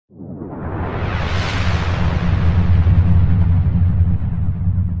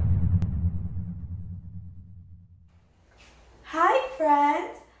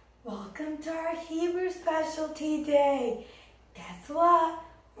specialty day. Guess what?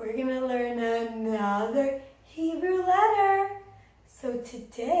 We're going to learn another Hebrew letter. So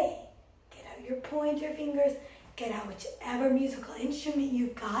today, get out your pointer fingers, get out whichever musical instrument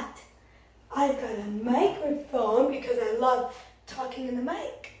you've got. I've got a microphone because I love talking in the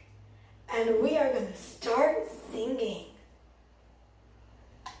mic. And we are going to start singing.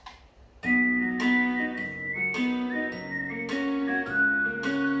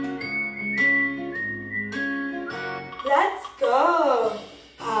 Let's go.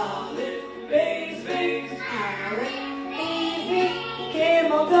 Aleph, Beis, Beis, Aleph, Beis, Beis,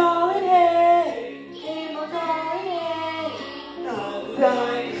 Gimel, Daled, Hey, Gimel, Daled, Hey, Tav,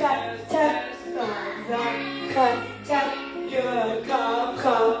 Zayin, Chaf, Tef, Tav, Zayin, Chaf, Tef, Yud, Kaf,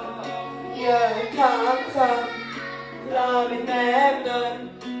 Chaf, Yud, Kaf, Chaf, Lamed, Mem, Nun,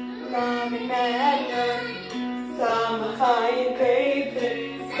 Lamed, Mem, Nun, Samach, Ayin, Pei, Pei,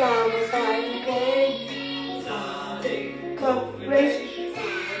 Samach, Ayin, Pei, Kaf, Resh,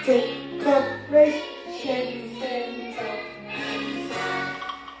 Tzaddik, Kaf, Resh, Shin, Sin, Tov.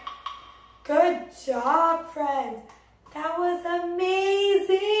 Good job, friends. That was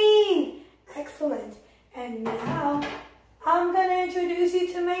amazing. Excellent. And now, I'm going to introduce you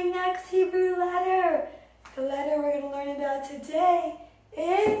to my next Hebrew letter. The letter we're going to learn about today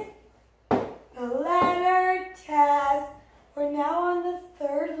is the letter Tes. We're now on the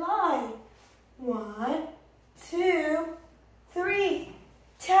third line. 1, 2, 3.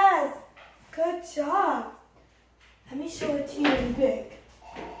 Tes. Good job. Let me show it to you in big.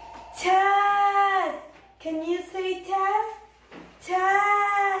 Tes. Can you say Tes?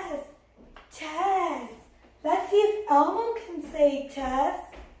 Tes. Tes. Let's see if Elmo can say Tes.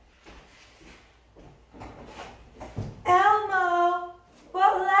 Elmo,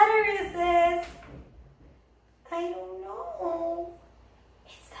 what letter is this? I don't know.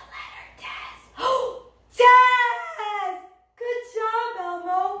 It's the letter Tes. Oh, Tes! Good job,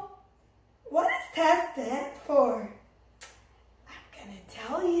 Elmo. What does Tes stand for? I'm gonna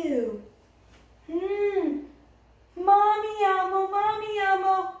tell you. Mommy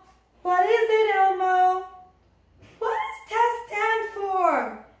Elmo. What is it, Elmo? What does Tes stand for?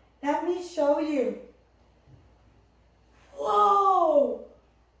 Let me show you. Whoa!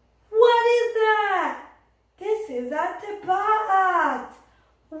 What is that? This is a tabat.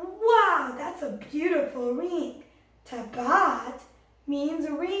 Wow, that's a beautiful ring. Tabat means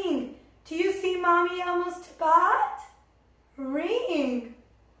ring. Do you see Mommy Elmo's tabat? Ring.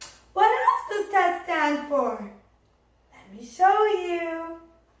 What else does Tes stand for? Let me show you.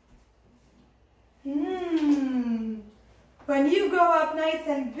 When you grow up nice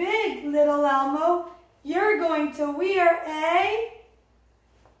and big, little Elmo, you're going to wear a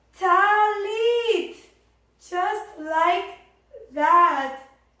talit. Just like that.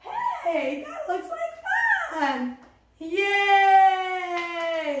 Hey, that looks like fun. Yay!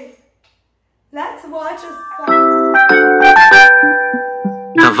 Let's watch a song.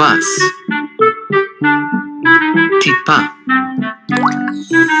 Tavas. Tipa.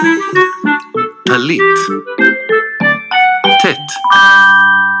 Talit. Tet.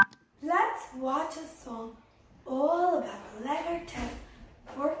 Let's watch a song all about the letter Tet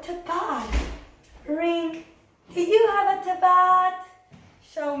for tabat. Ring. Do you have a tabat?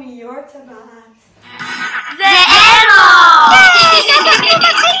 Show me your tabat. זה אלמו!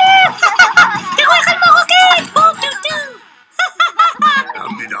 תראו איך אלמו רוקד!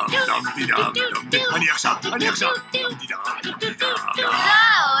 אני עכשיו! זהו,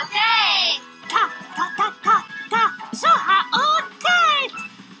 זה! זו האות טית!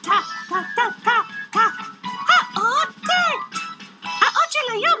 האות טית! האות של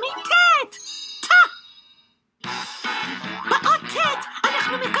היום היא טית! באות טית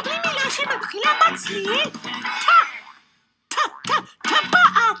אנחנו מקבלים מילה שמתחילה בצליל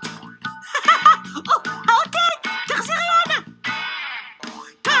טבעת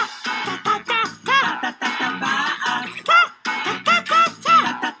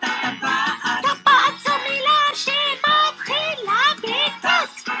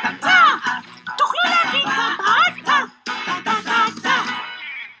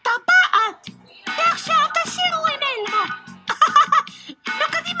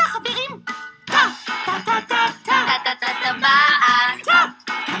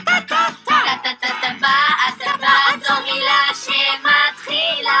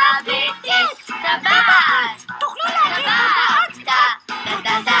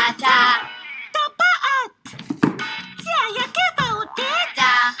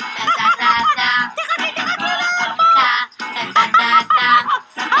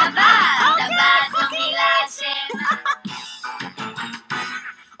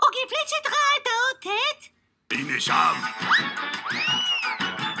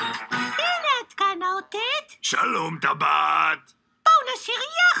שלום טבעת. בואו נשיר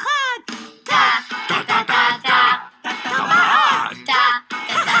יחד.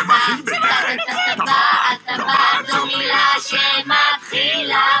 טבעת זו מילה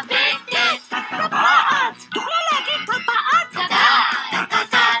שמתחילה בטית. טבעת. תוכלו להגיד טבעת?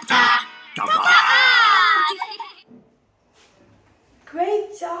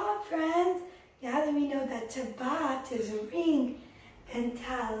 Great job, friends. Now that we know that Tabat is a ring and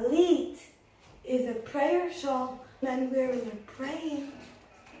Talit is a prayer shawl when we're praying,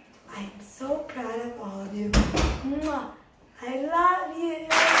 I am so proud of all of you. Mwah. I love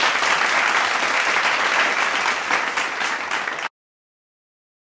you.